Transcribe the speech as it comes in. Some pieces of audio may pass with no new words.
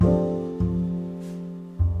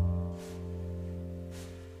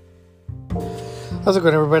How's it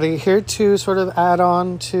going, everybody? Here to sort of add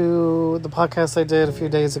on to the podcast I did a few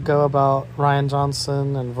days ago about Rian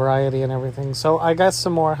Johnson and Variety and everything. So I guess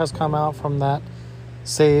some more has come out from that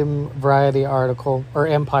same Variety article, or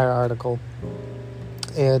Empire article.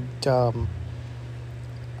 And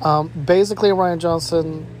basically Rian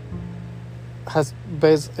Johnson has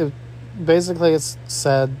basically it's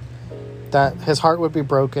said that his heart would be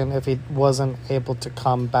broken if he wasn't able to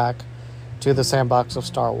come back to the SandBox of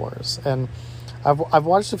Star Wars. And I've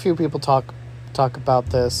watched a few people talk about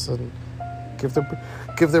this and give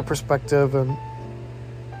their perspective, and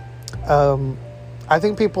I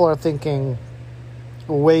think people are thinking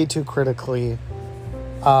way too critically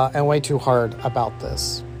and way too hard about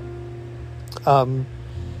this. For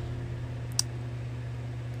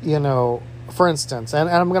instance, and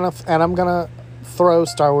I'm gonna throw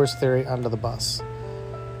Star Wars Theory under the bus.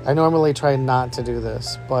 I normally try not to do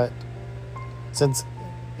this, but since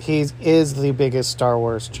he is the biggest Star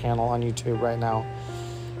Wars channel on YouTube right now,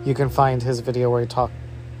 you can find his video where he talks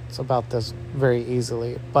about this very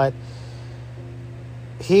easily. But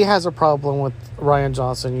he has a problem with Rian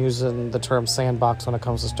Johnson using the term sandbox when it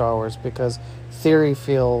comes to Star Wars, because Theory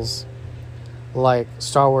feels like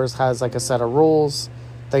Star Wars has like a set of rules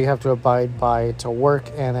that you have to abide by to work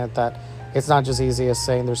in it, that it's not just easy as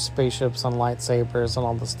saying there's spaceships and lightsabers and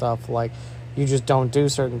all the stuff. Like, you just don't do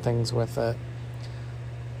certain things with it.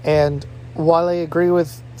 And while I agree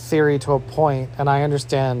with Theory to a point, and I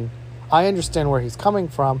understand where he's coming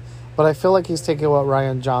from, but I feel like he's taking what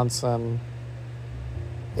Rian Johnson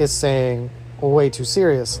is saying way too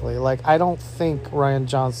seriously. Like, I don't think Rian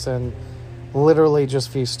Johnson literally just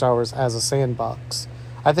views Star Wars as a sandbox.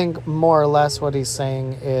 I think more or less what he's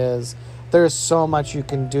saying is there's so much you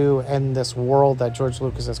can do in this world that George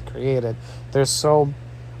Lucas has created. There's so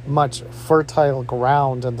much fertile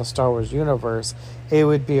ground in the Star Wars universe. It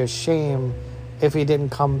would be a shame if he didn't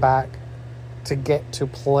come back to get to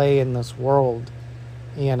play in this world,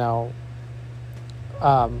 ever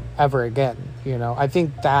again. I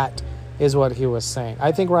think that is what he was saying.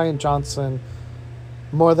 I think Rian Johnson,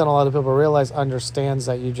 more than a lot of people realize, understands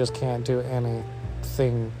that you just can't do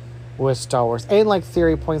anything with Star Wars. And like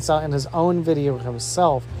Theory points out in his own video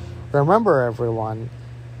himself, remember, everyone,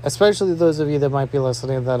 especially those of you that might be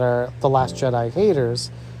listening that are The Last Jedi haters,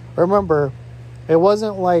 remember, it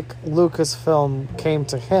wasn't like Lucasfilm came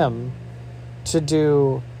to him to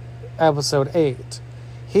do Episode 8.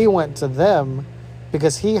 He went to them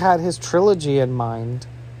because he had his trilogy in mind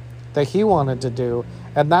that he wanted to do,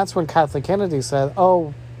 and that's when Kathleen Kennedy said,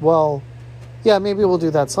 oh, well, yeah, maybe we'll do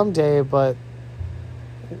that someday, but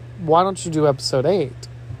why don't you do Episode 8?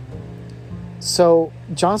 So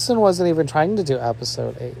Johnson wasn't even trying to do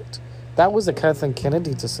Episode 8. That was a Kathleen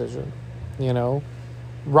Kennedy decision,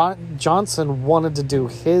 Ron Johnson wanted to do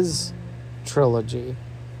his trilogy.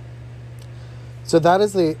 So that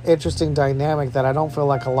is the interesting dynamic that I don't feel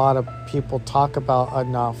like a lot of people talk about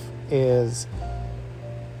enough, is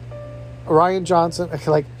Rian Johnson,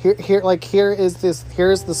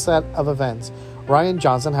 here's the set of events. Rian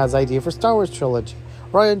Johnson has idea for Star Wars trilogy.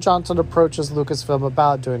 Rian Johnson approaches Lucasfilm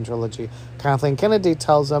about doing trilogy. Kathleen Kennedy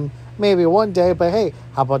tells him, maybe one day, but hey,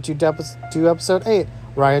 how about you do Episode 8?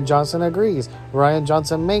 Rian Johnson agrees. Rian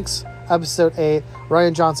Johnson makes Episode 8.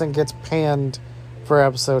 Rian Johnson gets panned for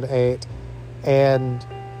Episode 8. And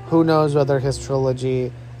who knows whether his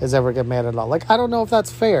trilogy is ever get made at all. Like, I don't know if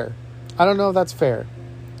that's fair.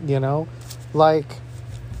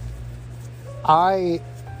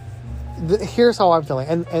 Here's how I'm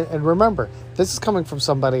feeling. And remember, this is coming from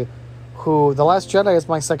somebody who, The Last Jedi is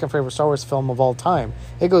my second favorite Star Wars film of all time.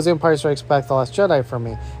 It goes Empire Strikes Back, The Last Jedi for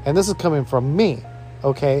me. And this is coming from me,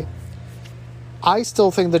 okay? I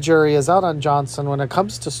still think the jury is out on Johnson when it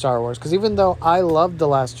comes to Star Wars, because even though I love The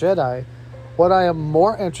Last Jedi, what I am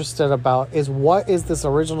more interested about is what is this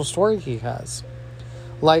original story he has.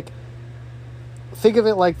 Like, think of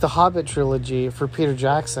it like the Hobbit trilogy for Peter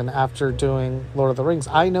Jackson after doing Lord of the Rings.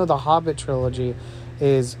 I know the Hobbit trilogy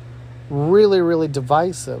is really, really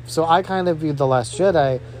divisive. So I kind of view The Last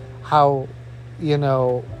Jedi how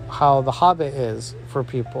the Hobbit is for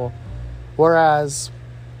people. Whereas,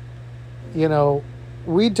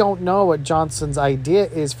 we don't know what Johnson's idea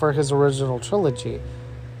is for his original trilogy.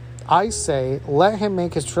 I say, let him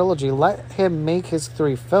make his trilogy. Let him make his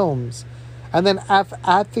 3 films. And then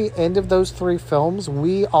at the end of those 3 films,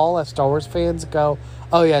 we all as Star Wars fans go,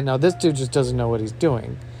 oh yeah, no, this dude just doesn't know what he's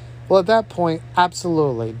doing. Well, at that point,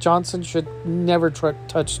 absolutely, Johnson should never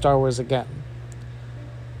touch Star Wars again.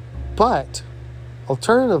 But,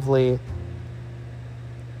 alternatively,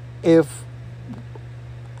 if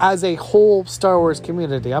as a whole Star Wars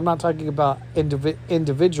community, I'm not talking about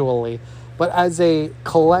individually, But as a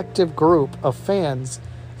collective group of fans,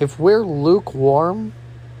 if we're lukewarm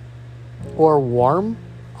or warm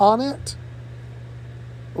on it,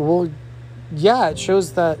 well, yeah, it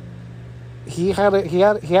shows that he had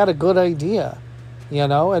a good idea,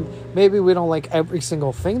 and maybe we don't like every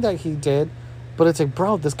single thing that he did, but it's like,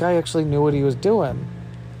 bro, this guy actually knew what he was doing.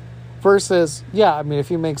 Versus, yeah, I mean, if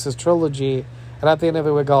he makes his trilogy, and at the end of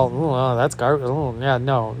it we go, oh, that's garbage, oh, yeah,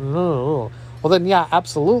 no. Well, then, yeah,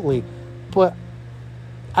 absolutely. But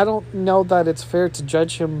I don't know that it's fair to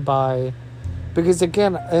judge him by... Because,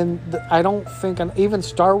 again, I don't think... And even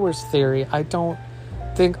Star Wars Theory, I don't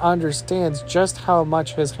think understands just how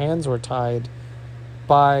much his hands were tied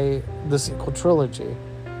by the sequel trilogy.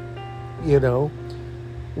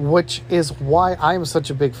 Which is why I'm such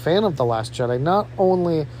a big fan of The Last Jedi. Not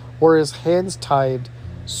only were his hands tied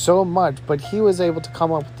so much, but he was able to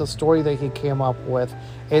come up with the story that he came up with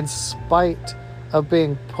in spite of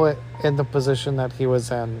being put in the position that he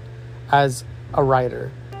was in as a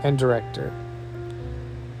writer and director.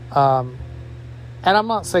 And I'm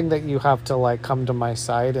not saying that you have to like come to my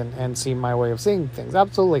side and see my way of seeing things.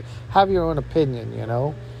 Absolutely. Have your own opinion,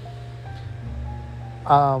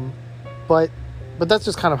 But that's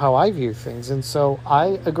just kind of how I view things. And so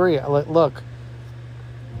I agree. Look,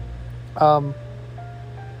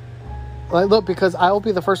 because I'll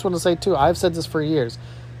be the first one to say too, I've said this for years.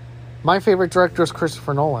 My favorite director is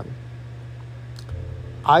Christopher Nolan.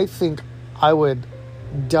 I think I would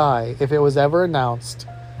die if it was ever announced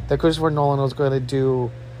that Christopher Nolan was going to do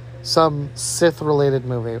some Sith-related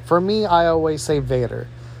movie. For me, I always say Vader.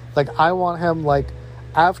 Like, I want him, like,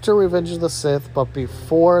 after Revenge of the Sith, but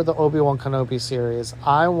before the Obi-Wan Kenobi series,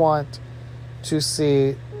 I want to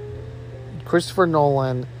see Christopher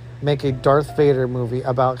Nolan make a Darth Vader movie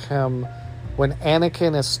about him when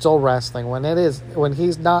Anakin is still wrestling, when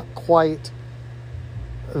he's not quite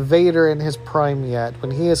Vader in his prime yet,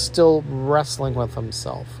 when he is still wrestling with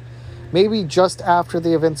himself. Maybe just after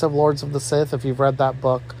the events of Lords of the Sith, if you've read that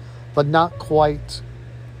book, but not quite,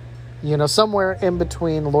 somewhere in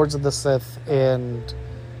between Lords of the Sith and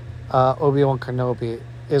Obi-Wan Kenobi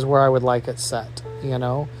is where I would like it set,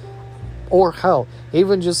 Or hell,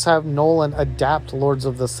 even just have Nolan adapt Lords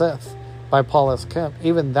of the Sith by Paul S. Kemp.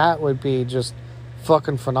 Even that would be just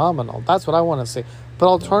fucking phenomenal. That's what I want to see. But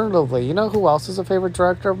alternatively, you know who else is a favorite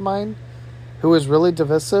director of mine? Who is really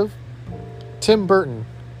divisive? Tim Burton.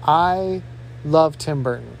 I love Tim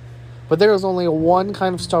Burton. But there is only one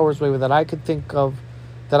kind of Star Wars movie that I could think of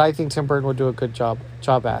that I think Tim Burton would do a good job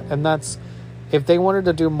at. And that's, if they wanted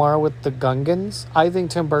to do more with the Gungans, I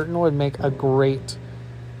think Tim Burton would make a great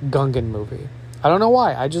Gungan movie. I don't know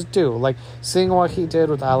why, I just do. Like, seeing what he did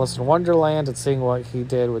with Alice in Wonderland and seeing what he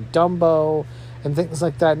did with Dumbo and things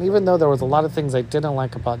like that. And even though there was a lot of things I didn't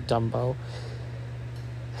like about Dumbo,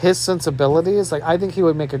 his sensibilities, like, I think he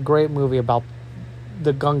would make a great movie about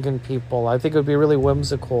the Gungan people. I think it would be really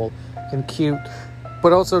whimsical and cute,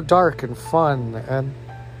 but also dark and fun and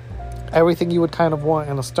everything you would kind of want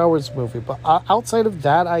in a Star Wars movie. But outside of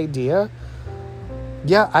that idea,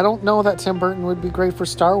 yeah, I don't know that Tim Burton would be great for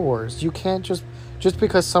Star Wars. You can't just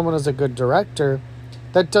because someone is a good director,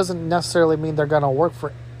 that doesn't necessarily mean they're going to work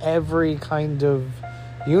for every kind of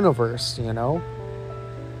universe,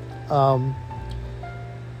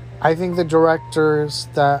 I think the directors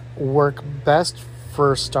that work best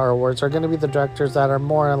for Star Wars are going to be the directors that are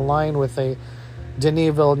more in line with a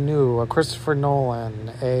Denis Villeneuve, a Christopher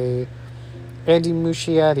Nolan, a Andy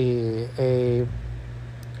Muschietti,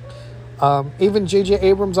 even J.J.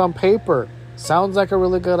 Abrams on paper sounds like a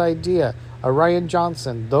really good idea. A Rian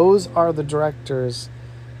Johnson. Those are the directors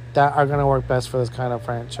that are going to work best for this kind of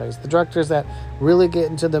franchise. The directors that really get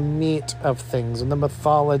into the meat of things and the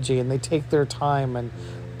mythology, and they take their time, and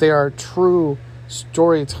they are true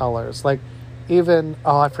storytellers. Like, even,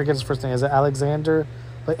 I forget his first name. Is it Alexander?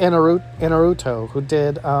 Like Inaruto, who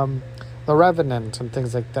did The Revenant and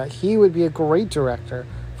things like that. He would be a great director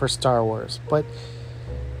for Star Wars. But,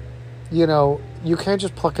 you can't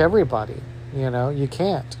just pluck everybody. You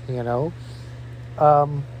can't,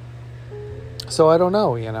 So I don't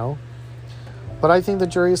know, But I think the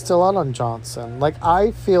jury is still out on Johnson. Like,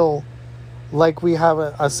 I feel like we have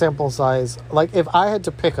a sample size. Like, if I had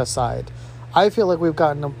to pick a side, I feel like we've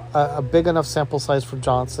gotten a big enough sample size from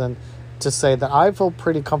Johnson to say that I feel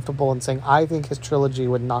pretty comfortable in saying I think his trilogy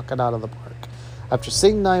would knock it out of the park. After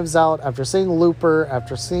seeing Knives Out, after seeing Looper,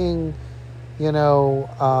 after seeing,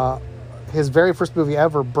 his very first movie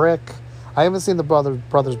ever, Brick. I haven't seen the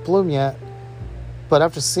Brothers Bloom yet, but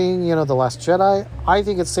after seeing, The Last Jedi, I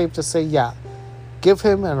think it's safe to say, yeah, give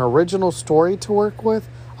him an original story to work with.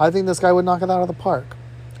 I think this guy would knock it out of the park.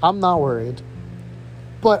 I'm not worried.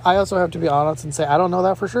 But I also have to be honest and say, I don't know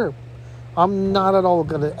that for sure. I'm not at all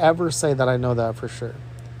going to ever say that I know that for sure.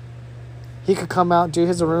 He could come out, do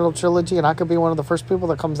his original trilogy, and I could be one of the first people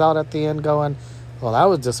that comes out at the end going, well, that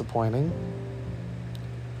was disappointing.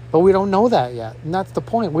 But we don't know that yet. And that's the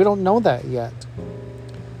point. We don't know that yet.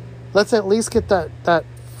 Let's at least get that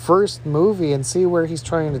first movie and see where he's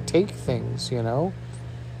trying to take things, you know?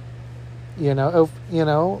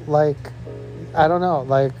 Like, I don't know.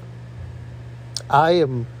 Like, I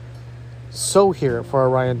am so here for a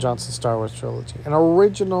Rian Johnson Star Wars trilogy. An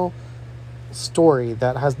original story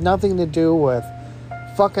that has nothing to do with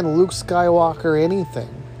fucking Luke Skywalker anything.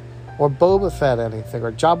 Or Boba Fett anything.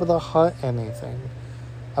 Or Jabba the Hutt anything.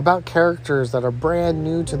 About characters that are brand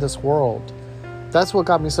new to this world. That's what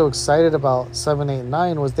got me so excited about 7, 8,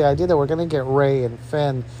 9 was the idea that we're going to get Rey and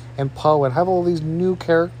Finn and Poe and have all these new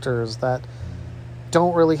characters that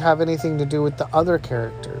don't really have anything to do with the other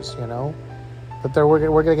characters, you know? But we're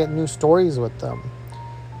going to get new stories with them.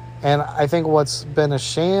 And I think what's been a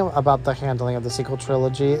shame about the handling of the sequel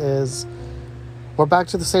trilogy is we're back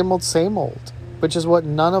to the same old, which is what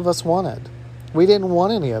none of us wanted. We didn't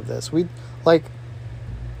want any of this. We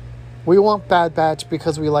want Bad Batch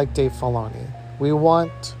because we like Dave Filoni. We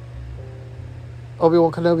want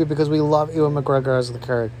Obi-Wan Kenobi because we love Ewan McGregor as the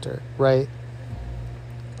character, right?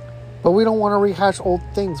 But we don't want to rehash old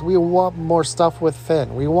things. We want more stuff with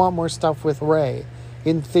Finn. We want more stuff with Rey.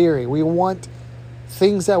 In theory, we want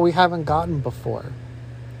things that we haven't gotten before.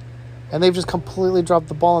 And they've just completely dropped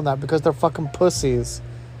the ball on that because they're fucking pussies.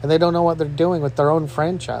 And they don't know what they're doing with their own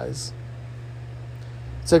franchise.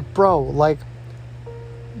 It's like, bro, like,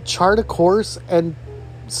 chart a course and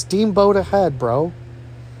steamboat ahead, bro.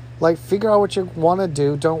 Like, figure out what you want to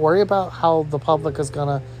do. Don't worry about how the public is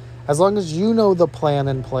gonna... As long as you know the plan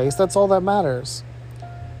in place, that's all that matters.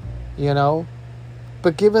 You know?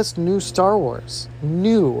 But give us new Star Wars.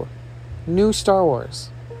 New Star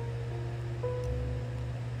Wars.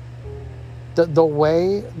 The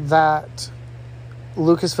way that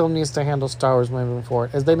Lucasfilm needs to handle Star Wars moving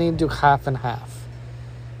forward is they need to do half and half.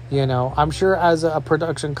 You know, I'm sure as a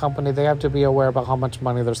production company, they have to be aware about how much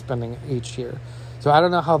money they're spending each year. So I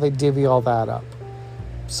don't know how they divvy all that up.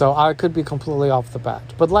 So I could be completely off the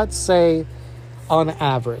bat. But let's say, on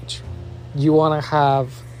average, you want to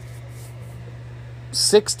have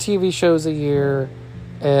 6 TV shows a year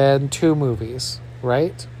and 2 movies,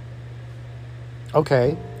 right?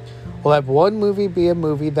 Okay. We'll have one movie be a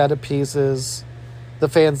movie that appeases the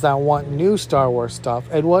fans that want new Star Wars stuff,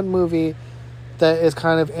 and one movie that is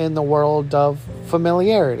kind of in the world of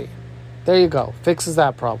familiarity. There you go. Fixes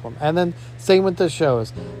that problem. And then same with the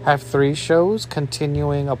shows. Have 3 shows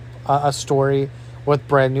continuing a story with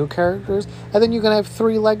brand new characters. And then you can have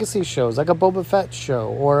 3 legacy shows, like a Boba Fett show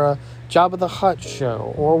or a Jabba the Hutt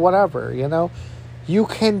show or whatever, you know. You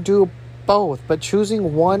can do both, but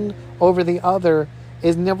choosing one over the other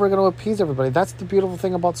is never going to appease everybody. That's the beautiful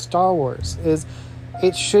thing about Star Wars, is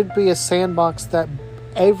it should be a sandbox that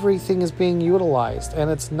everything is being utilized,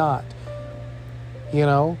 and it's not. You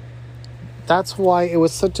know? That's why it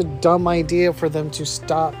was such a dumb idea for them to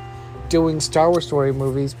stop doing Star Wars story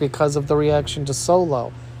movies because of the reaction to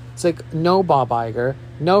Solo. It's like, no Bob Iger,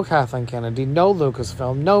 no Kathleen Kennedy, no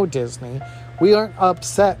Lucasfilm, no Disney. We aren't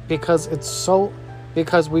upset because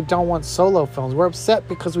because we don't want Solo films. We're upset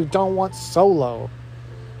because we don't want Solo.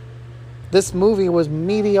 This movie was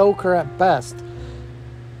mediocre at best.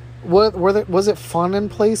 Was it fun in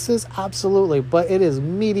places? Absolutely, but it is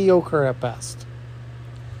mediocre at best.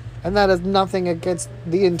 And that is nothing against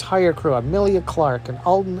the entire crew. Amelia Clarke and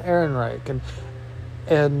Alden Ehrenreich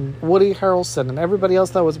and Woody Harrelson and everybody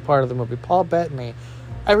else that was a part of the movie. Paul Bettany.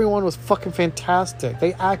 Everyone was fucking fantastic.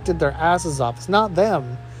 They acted their asses off. It's not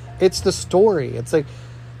them. It's the story. It's like,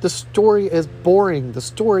 the story is boring. The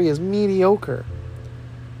story is mediocre.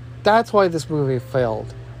 That's why this movie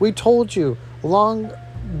failed. We told you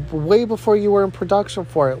way before you were in production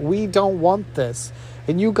for it, we don't want this.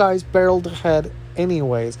 And you guys barreled ahead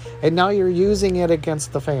anyways, and now you're using it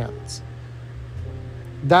against the fans.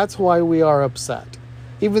 That's why we are upset.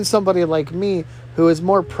 Even somebody like me, who is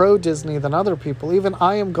more pro-Disney than other people, even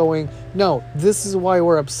I am going, no, this is why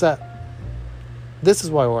we're upset. This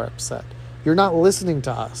is why we're upset. You're not listening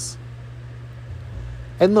to us.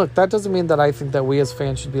 And look, that doesn't mean that I think that we as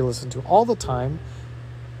fans should be listened to all the time,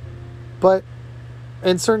 but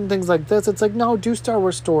in certain things like this, it's like, no, do Star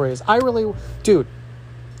Wars stories. Dude,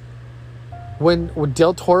 when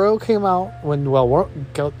Del Toro came out,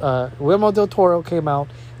 Guillermo Del Toro came out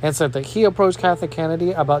and said that he approached Kathleen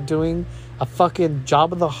Kennedy about doing a fucking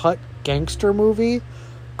Jabba the Hutt gangster movie,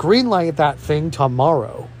 greenlight that thing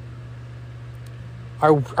tomorrow.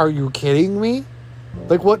 Are you kidding me?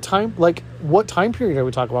 Like, what time period are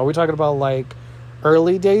we talking about? Are we talking about, like,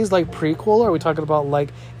 early days, like prequel? Are we talking about,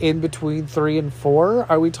 like, in between 3 and 4?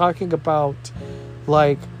 Are we talking about,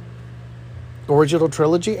 like, original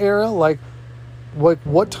trilogy era? Like,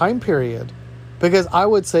 what time period? Because I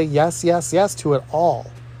would say yes to it all.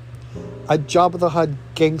 A Jabba the Hutt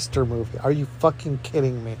gangster movie. Are you fucking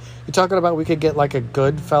kidding me? You're talking about we could get, like, a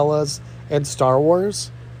Goodfellas in Star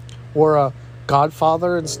Wars? Or a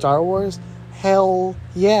Godfather in Star Wars? Hell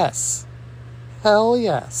yes. Hell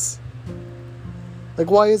yes. Like,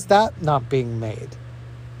 why is that not being made?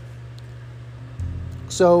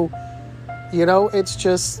 So, it's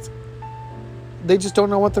just... They just don't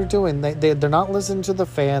know what they're doing. They're not listening to the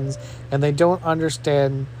fans, and they don't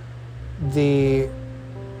understand to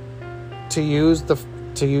use the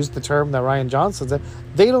term that Rian Johnson said.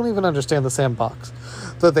 They don't even understand the SandBox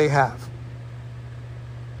that they have.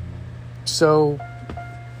 So,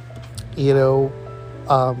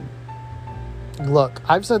 look,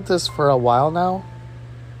 I've said this for a while now,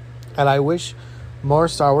 and I wish more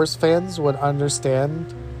Star Wars fans would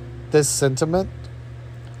understand this sentiment.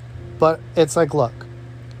 But it's like, look,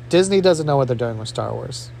 Disney doesn't know what they're doing with Star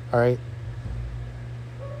Wars, all right?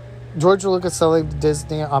 George Lucas selling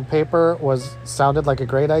Disney on paper sounded like a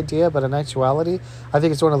great idea, but in actuality, I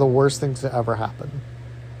think it's one of the worst things to ever happen.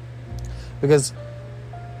 Because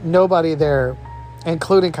nobody there,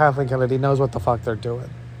 including Kathleen Kennedy, knows what the fuck they're doing.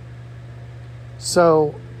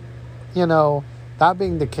 So, that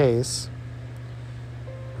being the case,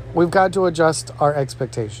 we've got to adjust our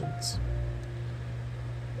expectations.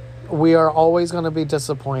 We are always going to be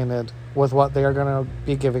disappointed with what they are going to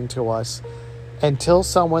be giving to us until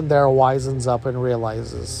someone there wisens up and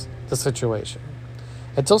realizes the situation.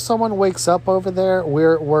 Until someone wakes up over there,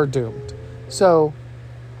 we're doomed. So,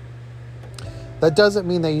 that doesn't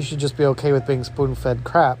mean that you should just be okay with being spoon-fed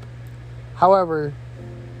crap. However,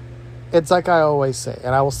 it's like I always say,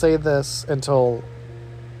 and I will say this until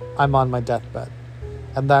I'm on my deathbed,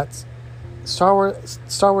 and that's Star Wars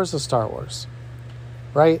is Star Wars,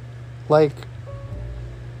 right? Like,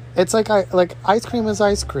 it's like ice cream is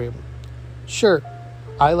ice cream. Sure,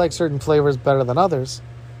 I like certain flavors better than others,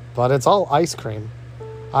 but it's all ice cream.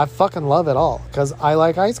 I fucking love it all because I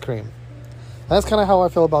like ice cream. And that's kind of how I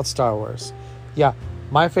feel about Star Wars. Yeah,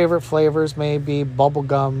 my favorite flavors may be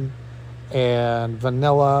bubblegum and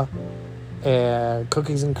vanilla and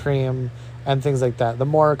cookies and cream and things like that. The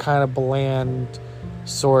more kind of bland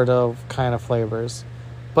sort of kind of flavors.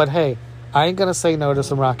 But hey, I ain't gonna say no to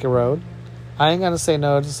some Rocky Road. I ain't gonna say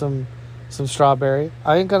no to some strawberry.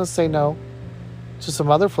 I ain't gonna say no to some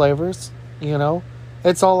other flavors.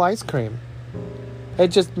 It's all ice cream. It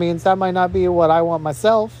just means that might not be what I want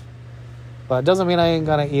myself, but it doesn't mean I ain't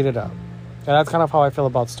gonna eat it up. And that's kind of how I feel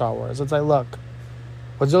about Star Wars. It's like, look,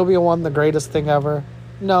 was Obi-Wan the greatest thing ever?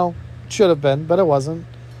 No, should have been, but it wasn't.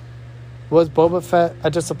 Was Boba Fett a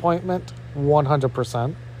disappointment?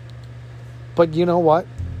 100%. But you know what?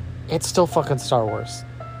 It's still fucking Star Wars.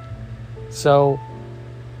 So,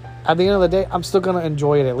 at the end of the day, I'm still going to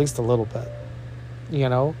enjoy it at least a little bit.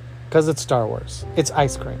 Because it's Star Wars. It's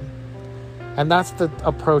ice cream. And that's the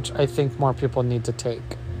approach I think more people need to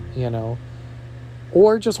take,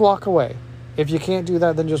 Or just walk away. If you can't do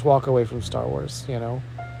that, then just walk away from Star Wars,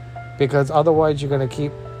 Because otherwise you're going to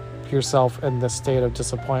keep yourself in this state of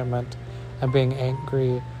disappointment and being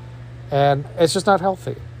angry. And it's just not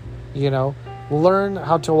healthy, Learn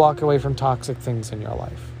how to walk away from toxic things in your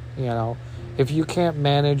life, If you can't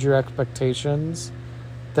manage your expectations,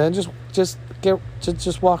 then just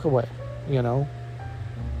walk away, And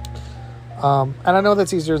I know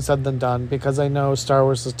that's easier said than done because I know Star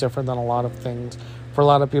Wars is different than a lot of things. For a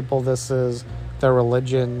lot of people, this is their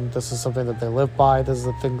religion. This is something that they live by. This is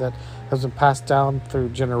a thing that has been passed down through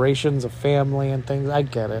generations of family and things. I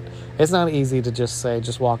get it. It's not easy to just say,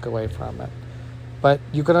 just walk away from it. But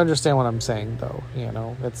you can understand what I'm saying, though.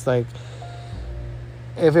 It's like,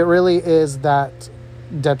 if it really is that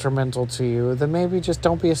detrimental to you, then maybe just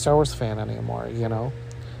don't be a Star Wars fan anymore,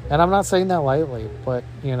 And I'm not saying that lightly, but,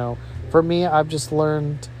 for me, I've just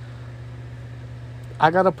learned I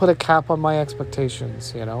got to put a cap on my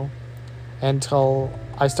expectations, until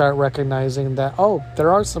I start recognizing that, oh, there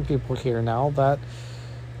are some people here now that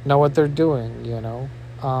know what they're doing,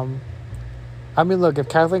 I mean, look, if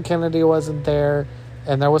Kathleen Kennedy wasn't there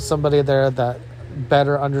and there was somebody there that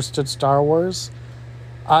better understood Star Wars,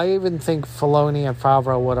 I even think Filoni and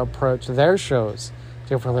Favreau would approach their shows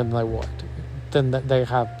differently than they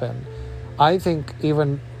have been. I think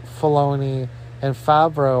even Filoni and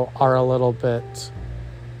Favreau are a little bit...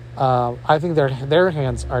 I think their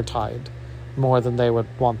hands are tied more than they would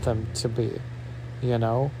want them to be,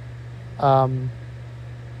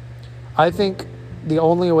 I think the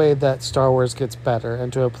only way that Star Wars gets better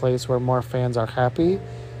into a place where more fans are happy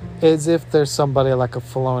is if there's somebody like a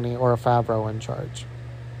Filoni or a Favreau in charge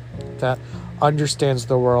that understands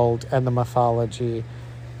the world and the mythology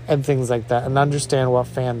and things like that, and understand what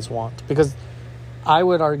fans want. Because I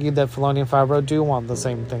would argue that Filoni and Favreau do want the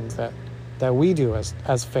same things that we do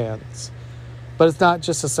as fans. But it's not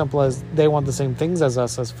just as simple as they want the same things as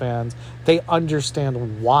us as fans. They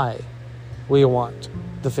understand why we want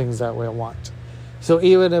the things that we want. So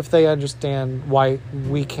even if they understand why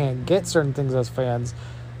we can't get certain things as fans,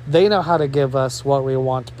 they know how to give us what we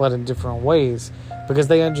want, but in different ways, because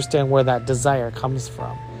they understand where that desire comes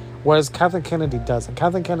from. Whereas Kathleen Kennedy doesn't.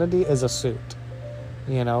 Kathleen Kennedy is a suit,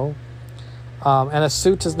 you know? And a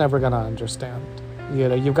suit is never going to understand. You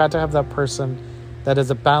know, you've got to have that person that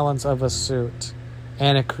is a balance of a suit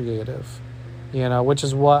and a creative, you know, which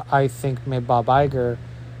is what I think made Bob Iger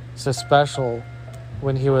so special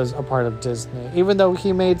when he was a part of Disney. Even though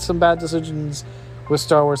he made some bad decisions with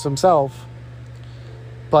Star Wars himself.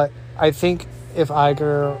 But I think if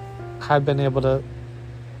Iger had been able to...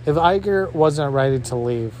 If Iger wasn't ready to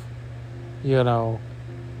leave, you know,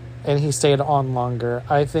 and he stayed on longer,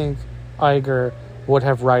 I think Iger would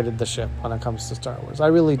have righted the ship when it comes to Star Wars. I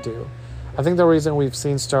really do. I think the reason we've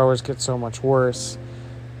seen Star Wars get so much worse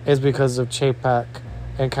is because of Chapek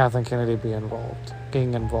and Kathleen Kennedy being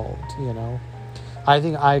involved, you know. I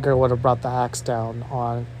think Iger would have brought the axe down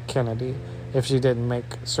on Kennedy if she didn't make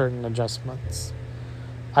certain adjustments.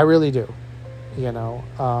 I really do, you know.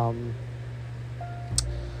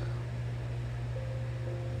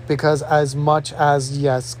 Because as much as,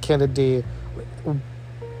 yes, Kennedy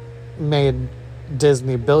made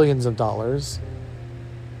Disney billions of dollars,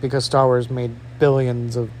 because Star Wars made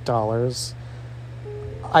billions of dollars,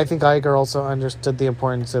 I think Iger also understood the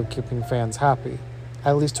importance of keeping fans happy,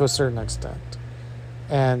 at least to a certain extent.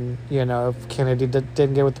 And, you know, if Kennedy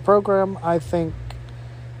didn't get with the program, I think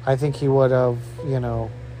he would have, you know,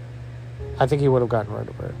 I think he would have gotten rid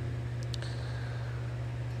of her.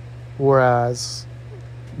 Whereas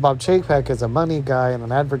Bob Chapek is a money guy and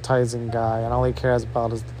an advertising guy, and all he cares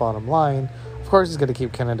about is the bottom line. Of course he's going to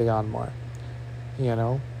keep Kennedy on more, you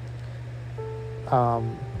know.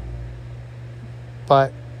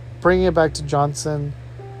 But bringing it back to Johnson,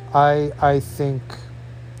 I think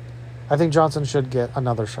Johnson should get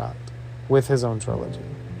another shot with his own trilogy.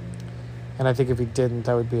 And I think if he didn't,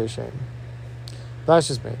 that would be a shame. But that's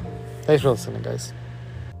just me. Thanks for listening, guys.